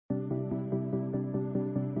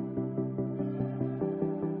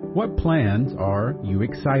What plans are you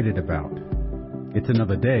excited about? It's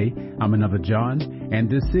another day. I'm Another John, and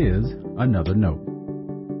this is Another Note.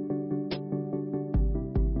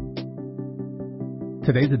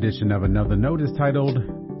 Today's edition of Another Note is titled,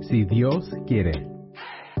 Si Dios quiere.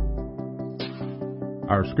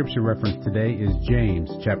 Our scripture reference today is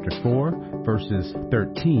James chapter 4, verses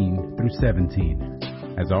 13 through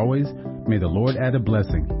 17. As always, may the Lord add a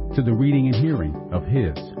blessing to the reading and hearing of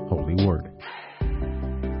His holy word.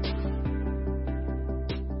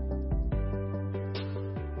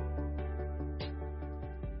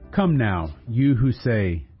 Come now, you who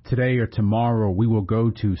say, today or tomorrow we will go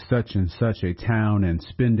to such and such a town and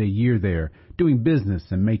spend a year there, doing business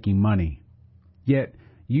and making money. Yet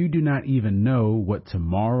you do not even know what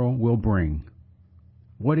tomorrow will bring.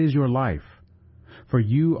 What is your life? For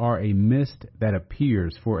you are a mist that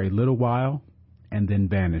appears for a little while and then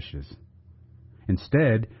vanishes.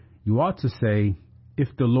 Instead, you ought to say, if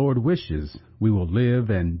the Lord wishes, we will live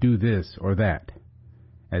and do this or that.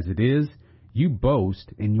 As it is, you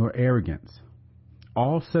boast in your arrogance.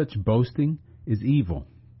 All such boasting is evil.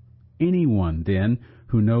 Anyone, then,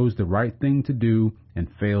 who knows the right thing to do and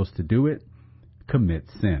fails to do it, commits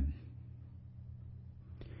sin.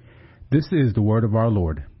 This is the word of our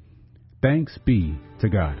Lord. Thanks be to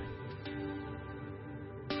God.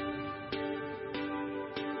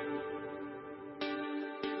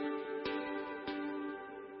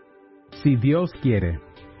 Si Dios quiere.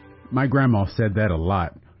 My grandma said that a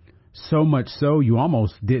lot. So much so you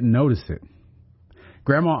almost didn't notice it.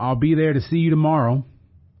 Grandma, I'll be there to see you tomorrow.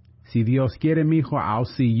 Si Dios quiere, mijo, I'll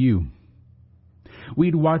see you.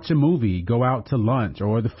 We'd watch a movie, go out to lunch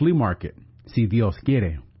or the flea market. Si Dios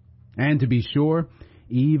quiere. And to be sure,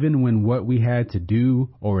 even when what we had to do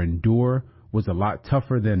or endure was a lot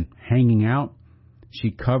tougher than hanging out,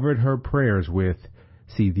 she covered her prayers with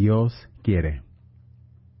Si Dios quiere.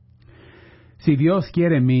 Si Dios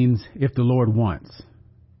quiere means if the Lord wants.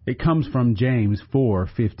 It comes from James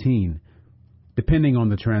 4:15. Depending on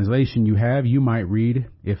the translation you have, you might read,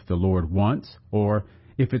 if the Lord wants, or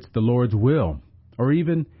if it's the Lord's will, or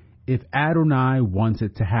even if Adonai wants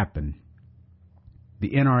it to happen.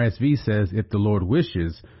 The NRSV says, if the Lord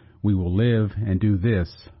wishes, we will live and do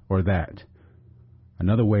this or that.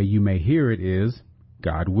 Another way you may hear it is,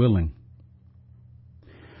 God willing.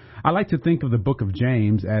 I like to think of the book of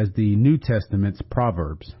James as the New Testament's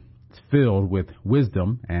Proverbs. It's filled with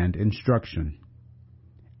wisdom and instruction.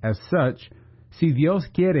 As such, Si Dios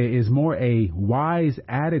quiere is more a wise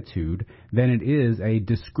attitude than it is a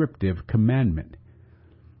descriptive commandment.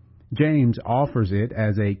 James offers it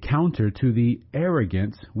as a counter to the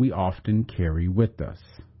arrogance we often carry with us.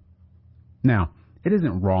 Now, it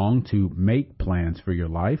isn't wrong to make plans for your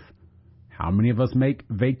life. How many of us make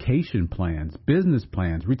vacation plans, business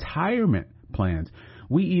plans, retirement plans?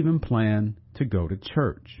 We even plan to go to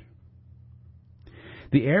church.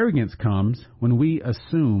 The arrogance comes when we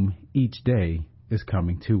assume each day is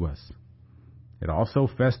coming to us. It also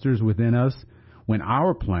festers within us when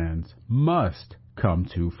our plans must come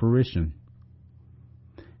to fruition.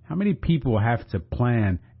 How many people have to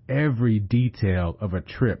plan every detail of a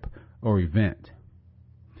trip or event?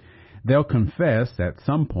 They'll confess at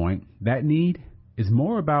some point that need is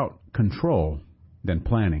more about control than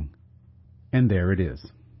planning. And there it is.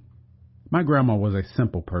 My grandma was a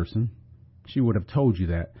simple person. She would have told you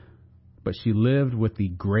that, but she lived with the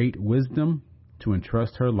great wisdom to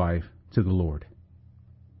entrust her life to the Lord.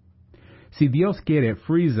 Si Dios quiere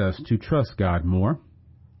frees us to trust God more.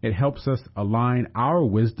 It helps us align our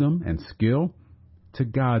wisdom and skill to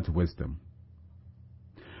God's wisdom.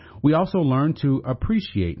 We also learn to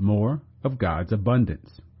appreciate more of God's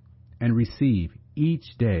abundance and receive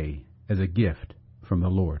each day as a gift from the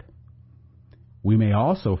Lord. We may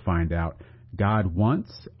also find out God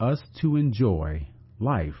wants us to enjoy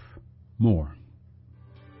life more.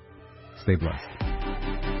 Stay blessed.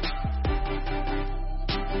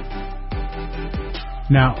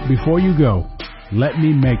 Now, before you go, let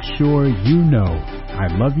me make sure you know I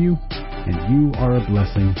love you and you are a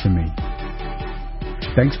blessing to me.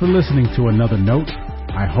 Thanks for listening to Another Note.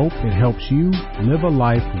 I hope it helps you live a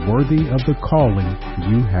life worthy of the calling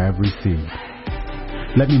you have received.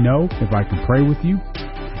 Let me know if I can pray with you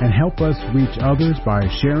and help us reach others by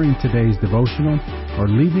sharing today's devotional or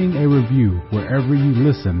leaving a review wherever you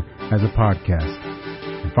listen as a podcast.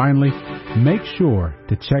 And finally, make sure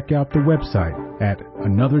to check out the website at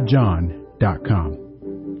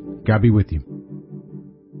anotherjohn.com. God be with you.